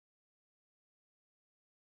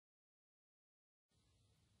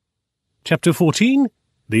Chapter 14.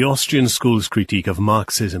 The Austrian School's Critique of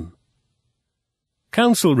Marxism.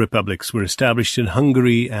 Council republics were established in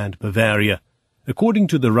Hungary and Bavaria, according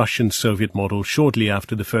to the Russian-Soviet model shortly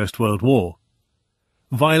after the First World War.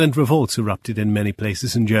 Violent revolts erupted in many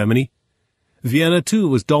places in Germany. Vienna, too,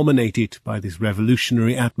 was dominated by this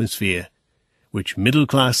revolutionary atmosphere, which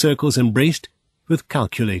middle-class circles embraced with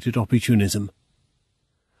calculated opportunism.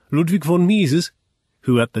 Ludwig von Mises,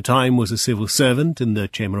 who at the time was a civil servant in the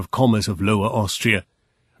Chamber of Commerce of Lower Austria,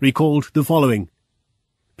 recalled the following: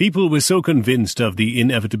 "People were so convinced of the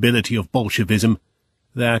inevitability of Bolshevism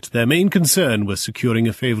that their main concern was securing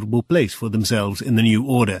a favorable place for themselves in the new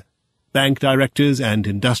order. Bank directors and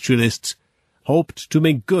industrialists hoped to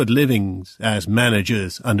make good livings as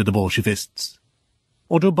managers under the Bolshevists."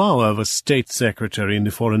 Otto Bauer was state secretary in the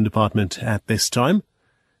Foreign Department at this time,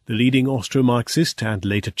 the leading Austro-Marxist and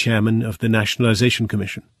later chairman of the Nationalization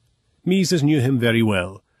Commission. Mises knew him very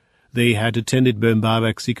well. They had attended Böhm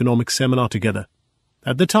Bawerk's economic seminar together.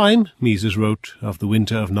 At the time, Mises wrote of the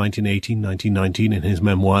winter of 1918-1919 in his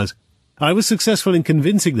memoirs, "I was successful in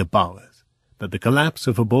convincing the Bauers that the collapse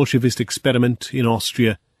of a Bolshevist experiment in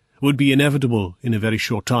Austria would be inevitable in a very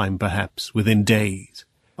short time, perhaps within days.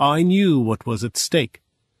 I knew what was at stake.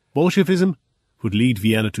 Bolshevism would lead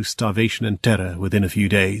Vienna to starvation and terror within a few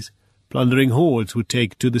days. Plundering hordes would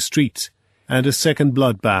take to the streets, and a second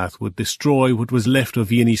bloodbath would destroy what was left of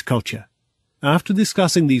Viennese culture. After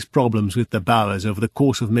discussing these problems with the Bauers over the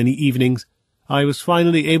course of many evenings, I was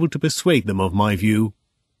finally able to persuade them of my view."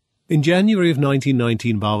 In January of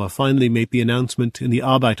 1919, Bauer finally made the announcement in the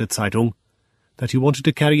Arbeiterzeitung that he wanted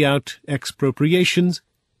to carry out expropriations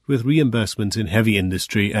with reimbursements in heavy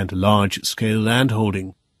industry and large-scale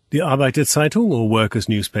landholding. The Arbeiterzeitung, or workers'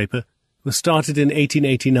 newspaper, was started in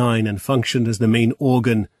 1889 and functioned as the main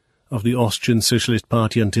organ of the Austrian Socialist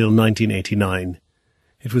Party until 1989.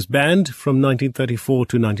 It was banned from 1934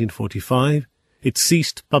 to 1945. It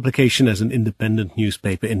ceased publication as an independent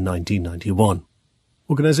newspaper in 1991.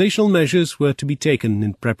 Organizational measures were to be taken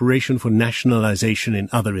in preparation for nationalization in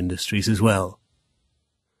other industries as well.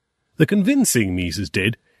 The convincing Mises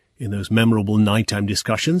did, in those memorable nighttime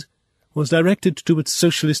discussions, was directed towards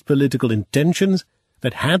socialist political intentions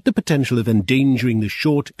that had the potential of endangering the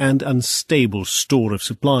short and unstable store of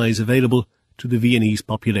supplies available to the Viennese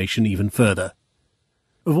population even further.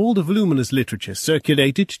 Of all the voluminous literature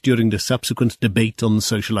circulated during the subsequent debate on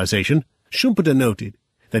socialization, Schumpeter noted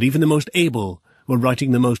that even the most able were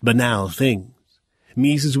writing the most banal things.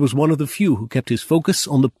 Mises was one of the few who kept his focus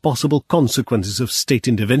on the possible consequences of state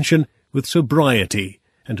intervention with sobriety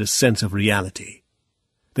and a sense of reality.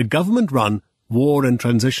 The government-run war and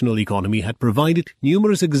transitional economy had provided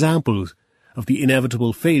numerous examples of the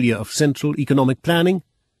inevitable failure of central economic planning,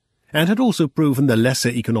 and had also proven the lesser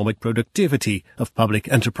economic productivity of public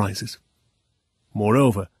enterprises.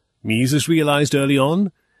 Moreover, Mises realized early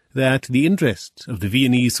on that the interests of the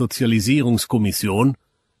Viennese Sozialisierungskommission,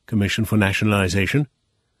 Commission for Nationalization,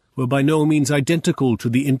 were by no means identical to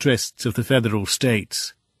the interests of the federal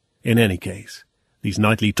states. In any case, these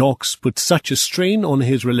nightly talks put such a strain on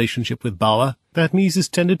his relationship with Bauer that Mises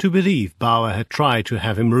tended to believe Bauer had tried to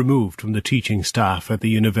have him removed from the teaching staff at the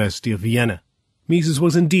University of Vienna. Mises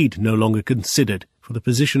was indeed no longer considered for the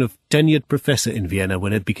position of tenured professor in Vienna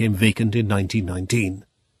when it became vacant in 1919.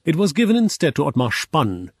 It was given instead to Ottmar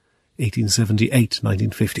Spann,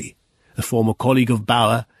 1878-1950, a former colleague of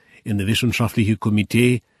Bauer in the Wissenschaftliche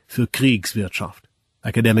Komitee für Kriegswirtschaft,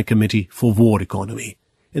 Academic Committee for War Economy,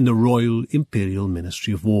 in the Royal Imperial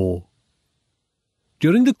Ministry of War.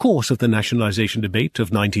 During the course of the nationalization debate of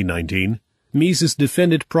 1919, Mises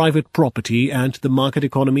defended private property and the market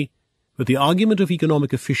economy with the argument of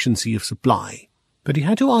economic efficiency of supply. But he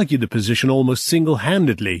had to argue the position almost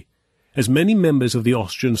single-handedly, as many members of the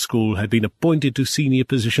Austrian school had been appointed to senior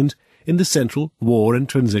positions in the Central War and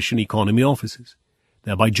Transition Economy offices,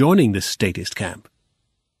 thereby joining the statist camp.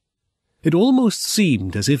 It almost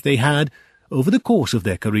seemed as if they had, over the course of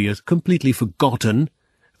their careers, completely forgotten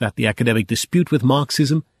that the academic dispute with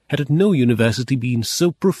Marxism had at no university been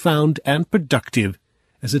so profound and productive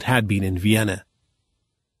as it had been in Vienna.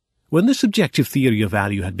 When the subjective theory of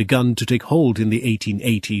value had begun to take hold in the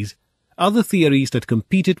 1880s, other theories that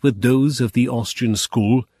competed with those of the Austrian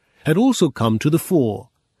school had also come to the fore.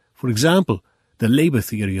 For example, the labor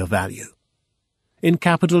theory of value. In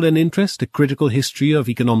Capital and Interest, A Critical History of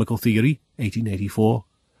Economical Theory, 1884,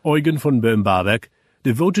 Eugen Böhm von Bawerk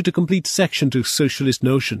devoted a complete section to socialist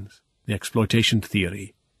notions, the exploitation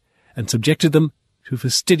theory, and subjected them to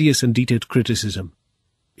fastidious and detailed criticism.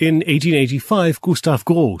 In 1885, Gustav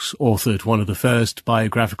Gross authored one of the first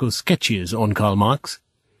biographical sketches on Karl Marx.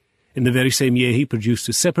 In the very same year he produced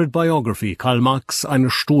a separate biography, Karl Marx eine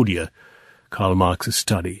Studie, Karl Marx a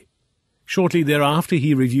Study. Shortly thereafter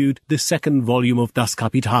he reviewed the second volume of Das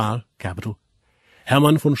Kapital, Capital.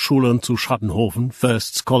 Hermann von Schulen zu Schattenhofen,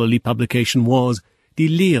 first scholarly publication was Die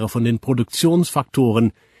Lehre von den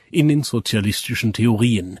Produktionsfaktoren in den sozialistischen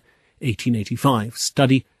Theorien, 1885,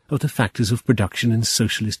 study of the factors of production in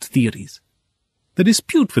socialist theories. The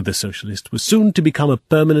dispute with the socialist was soon to become a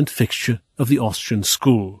permanent fixture of the Austrian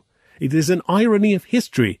school. It is an irony of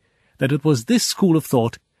history that it was this school of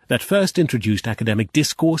thought that first introduced academic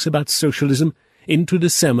discourse about socialism into the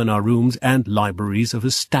seminar rooms and libraries of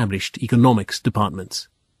established economics departments.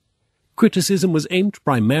 Criticism was aimed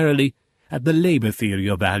primarily at the labor theory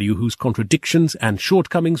of value, whose contradictions and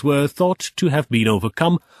shortcomings were thought to have been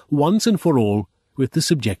overcome once and for all with the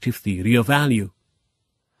subjective theory of value.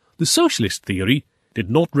 The socialist theory did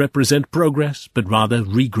not represent progress, but rather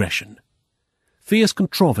regression. Fierce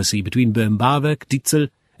controversy between Böhm Bawerk, Dietzel,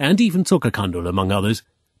 and even Zuckerkandel, among others,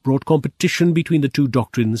 brought competition between the two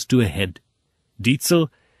doctrines to a head. Dietzel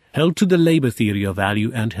held to the labor theory of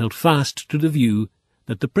value and held fast to the view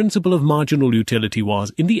that the principle of marginal utility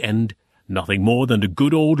was, in the end, nothing more than the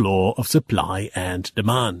good old law of supply and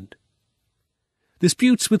demand.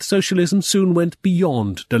 Disputes with socialism soon went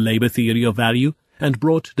beyond the labor theory of value and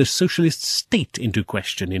brought the socialist state into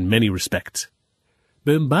question in many respects.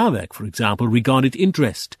 Böhm Bawerk, for example, regarded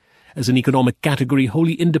interest as an economic category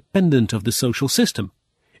wholly independent of the social system.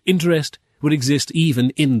 Interest would exist even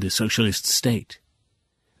in the socialist state.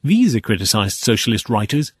 Wieser criticized socialist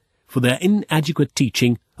writers for their inadequate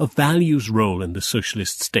teaching of value's role in the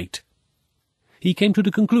socialist state. He came to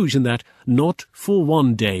the conclusion that not for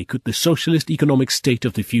one day could the socialist economic state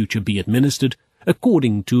of the future be administered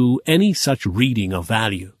according to any such reading of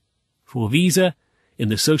value. For Wieser, in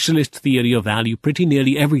the socialist theory of value, pretty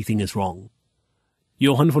nearly everything is wrong.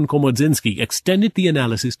 Johann von Komorzinski extended the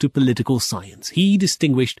analysis to political science. He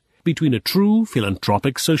distinguished between a true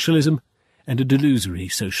philanthropic socialism and a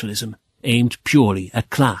delusory socialism, aimed purely at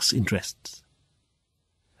class interests.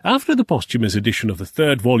 After the posthumous edition of the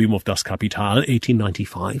third volume of Das Kapital,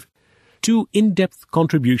 1895, two in-depth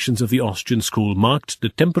contributions of the Austrian school marked the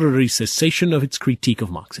temporary cessation of its critique of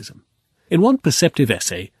Marxism. In one perceptive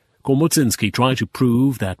essay, Komorzinski tried to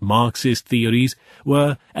prove that Marxist theories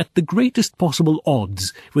were at the greatest possible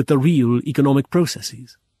odds with the real economic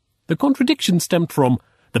processes. The contradiction stemmed from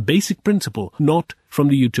the basic principle, not from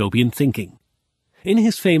the utopian thinking. In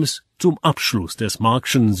his famous Zum Abschluss des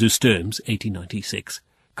Marxischen Systems, 1896,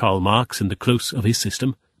 Karl Marx in the close of his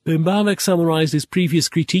system, Böhm Bawerk summarized his previous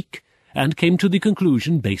critique and came to the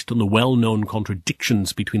conclusion, based on the well-known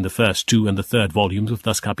contradictions between the first two and the third volumes of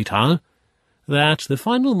Das Kapital, that the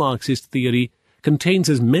final Marxist theory contains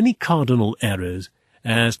as many cardinal errors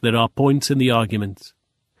as there are points in the arguments.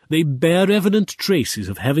 They bear evident traces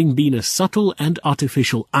of having been a subtle and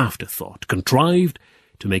artificial afterthought, contrived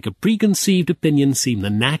to make a preconceived opinion seem the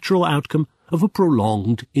natural outcome of a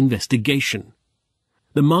prolonged investigation.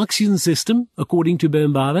 The Marxian system, according to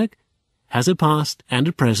Böhm Bawerk, has a past and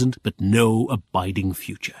a present, but no abiding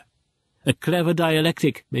future. A clever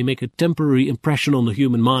dialectic may make a temporary impression on the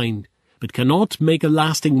human mind, but cannot make a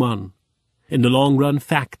lasting one. In the long run,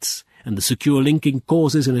 facts and the secure linking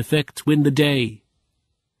causes and effects win the day.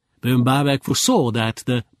 Böhm Bawerk foresaw that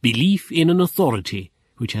the belief in an authority,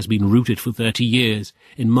 which has been rooted for 30 years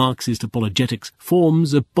in Marxist apologetics,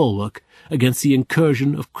 forms a bulwark against the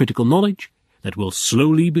incursion of critical knowledge that will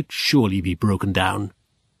slowly but surely be broken down.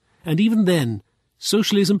 And even then,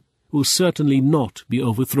 socialism will certainly not be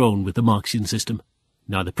overthrown with the Marxian system,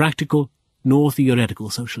 neither practical nor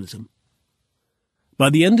theoretical socialism. By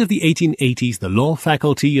the end of the 1880s, the law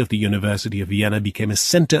faculty of the University of Vienna became a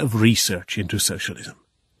center of research into socialism.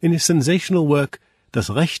 In his sensational work Das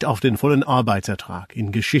Recht auf den vollen Arbeitsertrag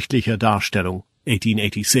in geschichtlicher Darstellung,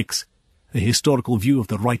 1886, a historical view of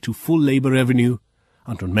the right to full labor revenue,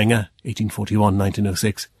 Anton Menger,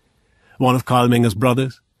 1841-1906, one of Carl Menger's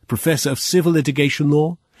brothers, professor of civil litigation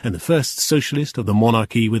law, and the first socialist of the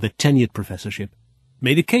monarchy with a tenured professorship,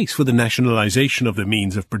 made a case for the nationalization of the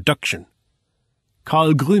means of production.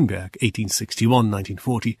 Karl Grünberg,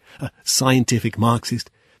 1861-1940, a scientific Marxist,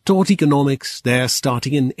 taught economics there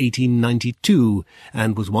starting in 1892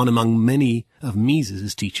 and was one among many of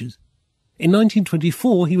Mises's teachers. In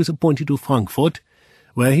 1924 he was appointed to Frankfurt,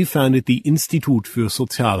 where he founded the Institut für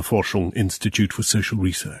Sozialforschung, Institute for Social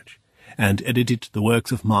Research, and edited the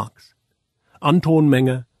works of Marx. Anton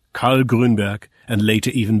Menger, Karl Grünberg, and later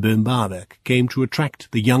even Böhm Bawerk came to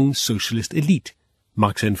attract the young socialist elite,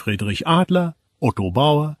 Maxen Friedrich Adler, Otto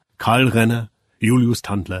Bauer, Karl Renner, Julius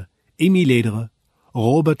Tandler, Emil Lederer,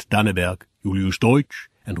 Robert Danneberg, Julius Deutsch,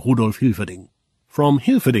 and Rudolf Hilferding. From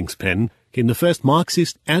Hilferding's pen came the first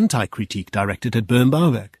Marxist anti-critique directed at Böhm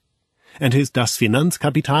Bawerk, and his Das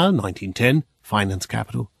Finanzkapital, 1910, Finance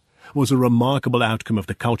Capital, was a remarkable outcome of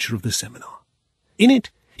the culture of the seminar. In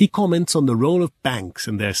it, he comments on the role of banks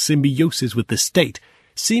and their symbiosis with the state,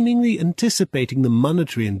 seemingly anticipating the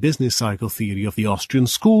monetary and business cycle theory of the Austrian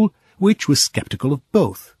School, which was sceptical of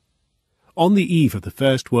both. On the eve of the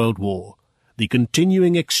First World War, the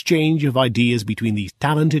continuing exchange of ideas between these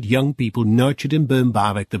talented young people nurtured in Böhm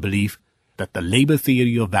Bawerk the belief that the labour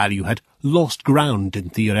theory of value had lost ground in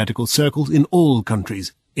theoretical circles in all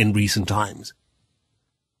countries in recent times.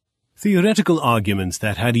 Theoretical arguments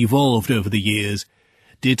that had evolved over the years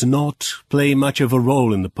did not play much of a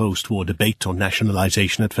role in the post-war debate on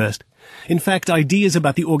nationalization at first. In fact, ideas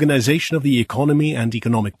about the organization of the economy and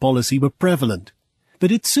economic policy were prevalent,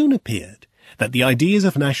 but it soon appeared that the ideas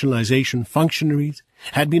of nationalization functionaries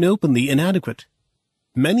had been openly inadequate.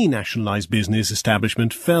 Many nationalized business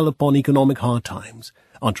establishments fell upon economic hard times.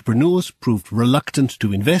 Entrepreneurs proved reluctant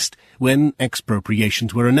to invest when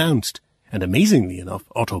expropriations were announced, and amazingly enough,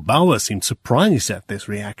 Otto Bauer seemed surprised at this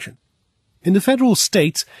reaction. In the federal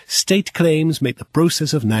states, state claims made the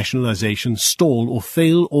process of nationalization stall or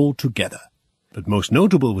fail altogether. But most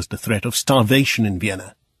notable was the threat of starvation in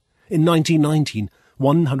Vienna. In 1919,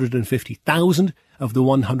 150,000 of the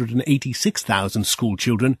 186,000 school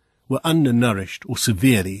children were undernourished or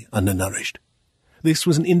severely undernourished. This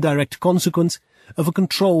was an indirect consequence of a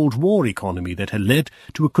controlled war economy that had led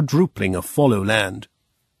to a quadrupling of fallow land.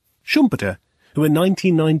 Schumpeter, who in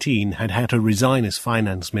 1919 had to resign as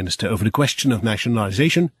finance minister over the question of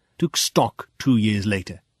nationalization, took stock 2 years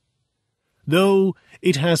later. Though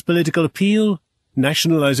it has political appeal,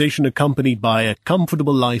 nationalization accompanied by a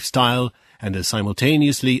comfortable lifestyle and a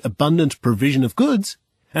simultaneously abundant provision of goods,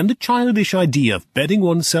 and the childish idea of bedding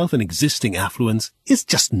oneself in existing affluence is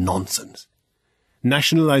just nonsense.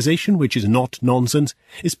 Nationalization, which is not nonsense,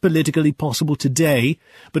 is politically possible today,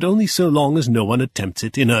 but only so long as no one attempts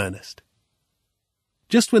it in earnest.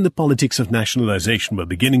 Just when the politics of nationalization were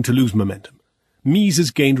beginning to lose momentum,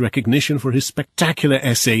 Mises gained recognition for his spectacular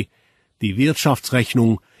essay, Die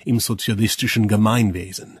Wirtschaftsrechnung im sozialistischen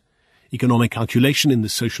Gemeinwesen, Economic Calculation in the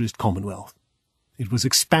Socialist Commonwealth. It was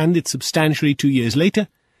expanded substantially 2 years later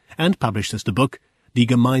and published as the book Die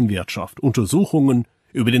Gemeinwirtschaft, Untersuchungen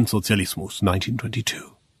über den Sozialismus,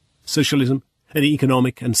 1922. Socialism, an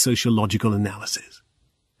economic and sociological analysis.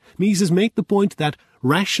 Mises made the point that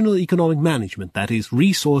rational economic management, that is,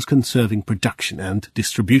 resource-conserving production and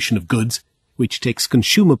distribution of goods, which takes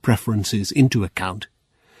consumer preferences into account,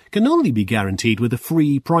 can only be guaranteed with a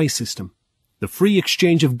free price system, the free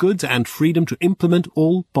exchange of goods and freedom to implement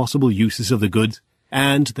all possible uses of the goods,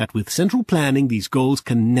 and that with central planning these goals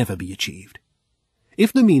can never be achieved.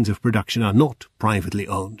 If the means of production are not privately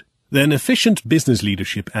owned, then efficient business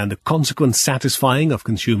leadership and the consequent satisfying of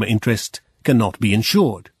consumer interest cannot be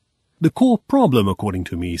ensured. The core problem, according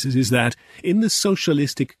to Mises, is that in the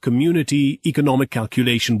socialistic community, economic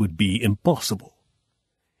calculation would be impossible.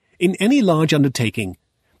 In any large undertaking,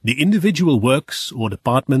 the individual works or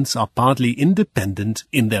departments are partly independent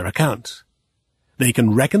in their accounts. They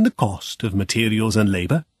can reckon the cost of materials and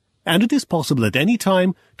labor, and it is possible at any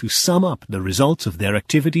time to sum up the results of their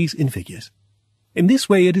activities in figures. In this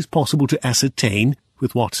way it is possible to ascertain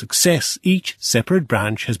with what success each separate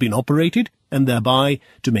branch has been operated, and thereby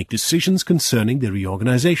to make decisions concerning the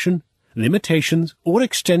reorganization, limitations, or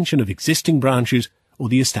extension of existing branches or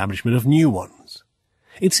the establishment of new ones.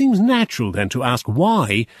 It seems natural, then, to ask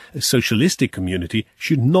why a socialistic community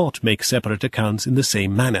should not make separate accounts in the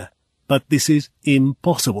same manner. But this is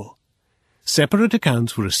impossible. Separate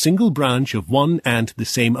accounts for a single branch of one and the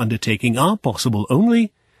same undertaking are possible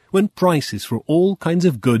only when prices for all kinds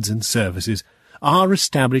of goods and services are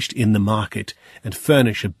established in the market and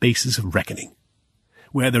furnish a basis of reckoning.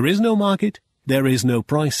 Where there is no market, there is no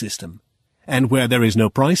price system. And where there is no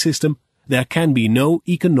price system, there can be no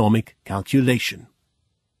economic calculation.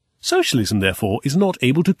 Socialism, therefore, is not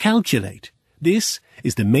able to calculate. This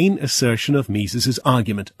is the main assertion of Mises's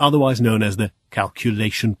argument, otherwise known as the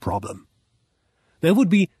calculation problem. There would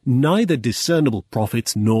be neither discernible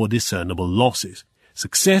profits nor discernible losses.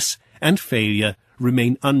 Success and failure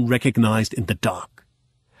remain unrecognized in the dark.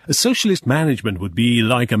 A socialist management would be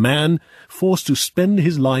like a man forced to spend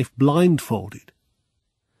his life blindfolded.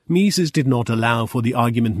 Mises did not allow for the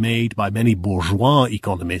argument made by many bourgeois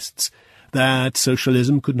economists that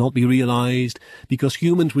socialism could not be realized because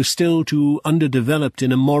humans were still too underdeveloped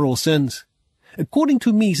in a moral sense. According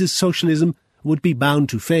to Mises, socialism would be bound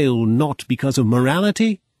to fail not because of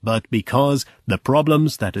morality, but because the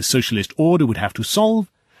problems that a socialist order would have to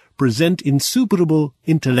solve present insuperable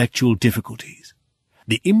intellectual difficulties.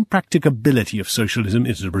 The impracticability of socialism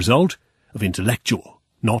is the result of intellectual,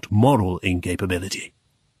 not moral incapability.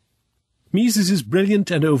 Mises's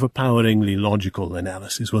brilliant and overpoweringly logical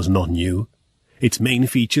analysis was not new. Its main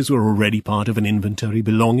features were already part of an inventory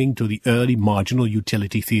belonging to the early marginal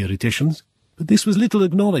utility theoreticians, but this was little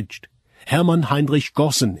acknowledged. Hermann Heinrich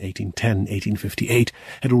Gossen, 1810-1858,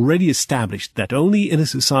 had already established that only in a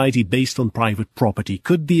society based on private property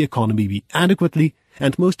could the economy be adequately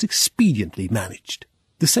and most expediently managed.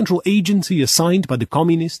 The central agency assigned by the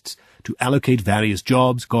communists to allocate various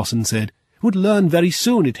jobs, Gossen said, would learn very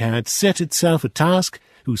soon it had set itself a task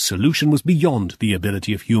whose solution was beyond the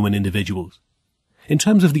ability of human individuals. In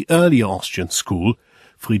terms of the earlier Austrian school,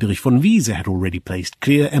 Friedrich von Wieser had already placed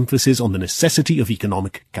clear emphasis on the necessity of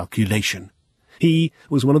economic calculation. He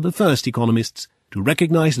was one of the first economists to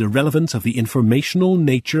recognize the relevance of the informational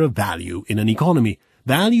nature of value in an economy.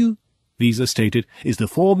 Value, Wieser stated, is the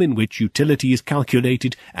form in which utility is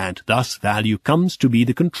calculated, and thus value comes to be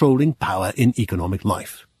the controlling power in economic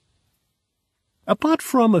life. Apart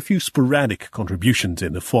from a few sporadic contributions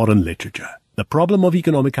in the foreign literature, the problem of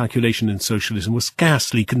economic calculation in socialism was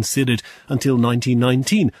scarcely considered until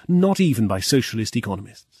 1919, not even by socialist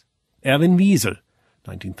economists. Erwin Wiesel,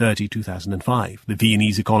 1930-2005, the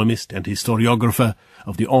Viennese economist and historiographer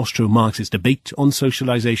of the Austro-Marxist debate on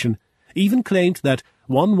socialization, even claimed that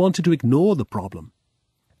one wanted to ignore the problem.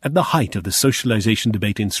 At the height of the socialization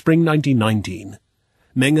debate in spring 1919,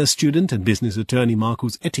 Menger student and business attorney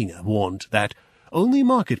Markus Ettinger warned that only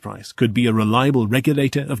market price could be a reliable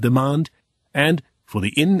regulator of demand and for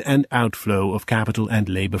the in- and outflow of capital and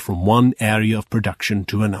labor from one area of production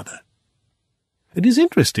to another. It is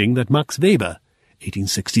interesting that Max Weber,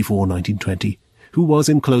 1864-1920, who was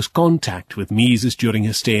in close contact with Mises during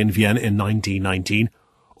his stay in Vienna in 1919,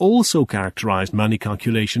 also characterized money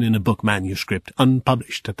calculation in a book manuscript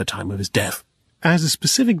unpublished at the time of his death as a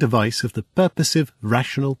specific device of the purposive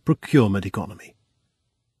rational procurement economy.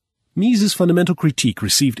 Mises' fundamental critique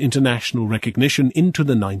received international recognition into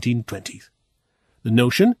the 1920s. The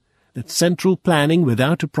notion that central planning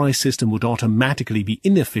without a price system would automatically be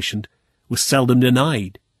inefficient was seldom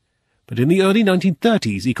denied. But in the early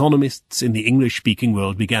 1930s, economists in the English-speaking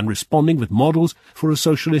world began responding with models for a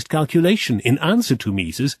socialist calculation in answer to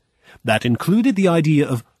Mises that included the idea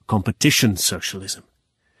of competition socialism.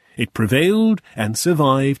 It prevailed and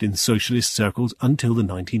survived in socialist circles until the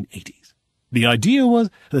 1980s. The idea was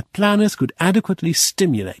that planners could adequately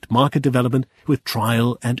stimulate market development with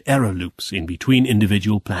trial and error loops in between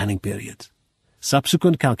individual planning periods.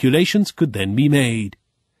 Subsequent calculations could then be made.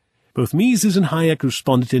 Both Mises and Hayek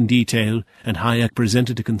responded in detail, and Hayek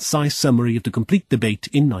presented a concise summary of the complete debate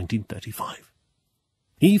in 1935.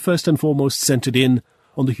 He first and foremost centered in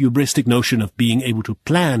on the hubristic notion of being able to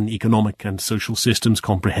plan economic and social systems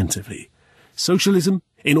comprehensively. Socialism,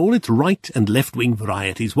 in all its right and left-wing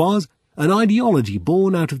varieties, was an ideology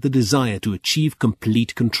born out of the desire to achieve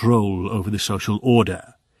complete control over the social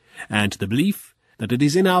order, and the belief that it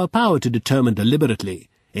is in our power to determine deliberately,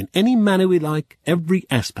 in any manner we like, every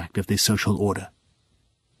aspect of this social order.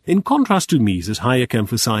 In contrast to Mises, Hayek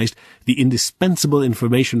emphasized the indispensable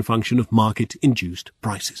information function of market-induced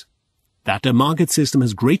prices. That a market system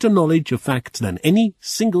has greater knowledge of facts than any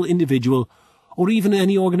single individual or even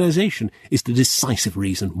any organization is the decisive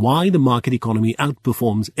reason why the market economy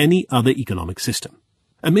outperforms any other economic system.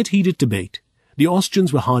 Amid heated debate, the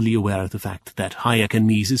Austrians were hardly aware of the fact that Hayek and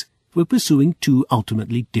Mises were pursuing two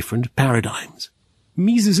ultimately different paradigms.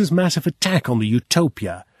 Mises's massive attack on the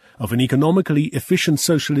utopia of an economically efficient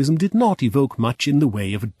socialism did not evoke much in the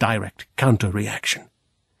way of a direct counter-reaction.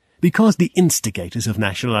 Because the instigators of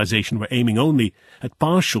nationalization were aiming only at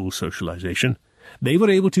partial socialization, they were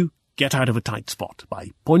able to get out of a tight spot by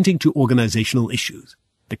pointing to organizational issues.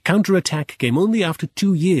 The counterattack came only after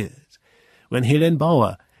 2 years, when Helene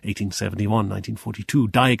Bauer,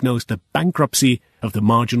 1871-1942, diagnosed the bankruptcy of the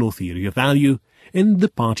marginal theory of value in the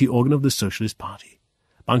party organ of the Socialist Party.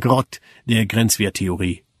 Bankrott der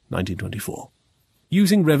Grenzwerttheorie, 1924.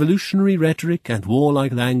 Using revolutionary rhetoric and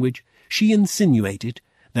warlike language, she insinuated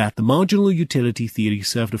that the marginal utility theory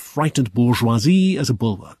served a frightened bourgeoisie as a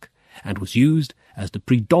bulwark, and was used as the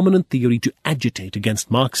predominant theory to agitate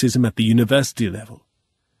against Marxism at the university level.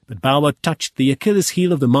 But Bauer touched the Achilles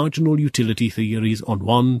heel of the marginal utility theories on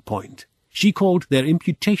one point. She called their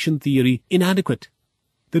imputation theory inadequate.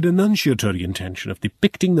 The denunciatory intention of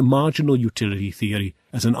depicting the marginal utility theory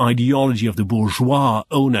as an ideology of the bourgeois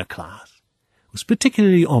owner class was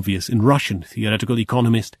particularly obvious in Russian theoretical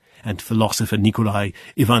economist and philosopher Nikolai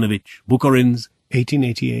Ivanovich Bukharin's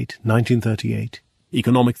 1888-1938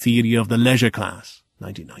 Economic Theory of the Leisure Class,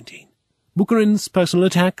 1919. Bukharin's personal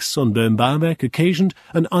attacks on Böhm Bawerk occasioned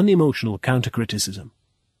an unemotional counter-criticism.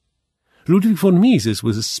 Ludwig von Mises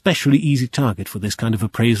was a specially easy target for this kind of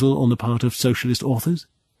appraisal on the part of socialist authors.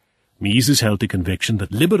 Mises held the conviction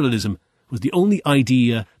that liberalism was the only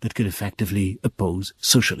idea that could effectively oppose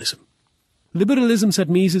socialism. Liberalism, said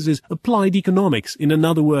Mises, is applied economics. In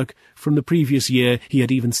another work from the previous year, he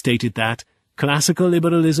had even stated that classical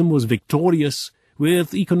liberalism was victorious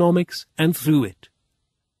with economics and through it.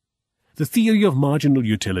 The theory of marginal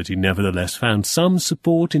utility nevertheless found some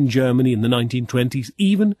support in Germany in the 1920s,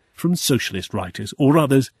 even from socialist writers or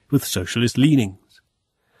others with socialist leanings.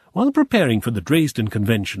 While preparing for the Dresden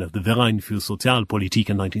Convention of the Verein für Sozialpolitik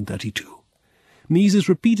in 1932, Mises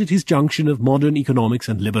repeated his junction of modern economics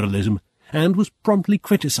and liberalism and was promptly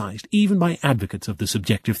criticized even by advocates of the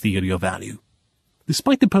subjective theory of value.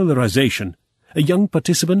 Despite the polarization, a young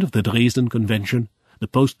participant of the Dresden Convention, the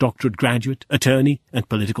postdoctorate graduate, attorney, and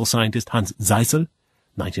political scientist Hans Zeissel,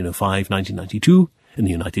 1905-1992, in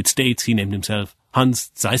the United States he named himself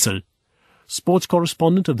Hans Zeissel, sports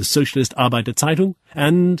correspondent of the Socialist Arbeiter Zeitung,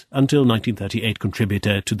 and, until 1938,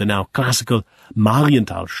 contributor to the now classical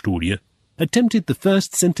Marienthal-Studie, attempted the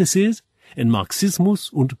first synthesis in Marxismus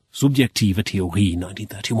und subjektive Theorie,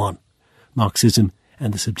 1931, Marxism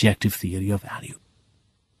and the Subjective Theory of Value.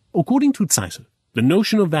 According to Zeissel, the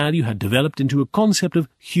notion of value had developed into a concept of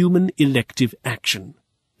human elective action.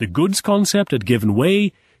 The goods concept had given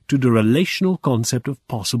way to the relational concept of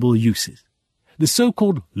possible uses. The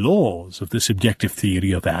so-called laws of the subjective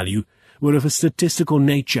theory of value were of a statistical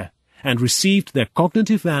nature and received their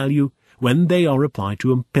cognitive value when they are applied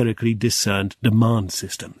to empirically discerned demand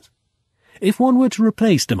systems. If one were to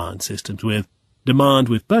replace demand systems with demand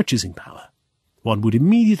with purchasing power, one would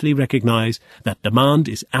immediately recognize that demand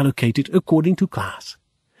is allocated according to class.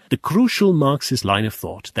 The crucial Marxist line of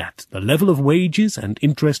thought that the level of wages and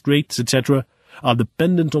interest rates, etc., are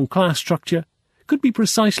dependent on class structure could be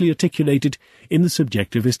precisely articulated in the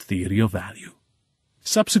subjectivist theory of value.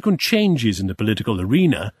 Subsequent changes in the political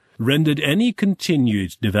arena rendered any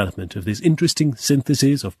continued development of this interesting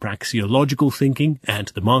synthesis of praxeological thinking and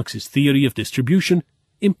the Marxist theory of distribution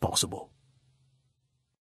impossible.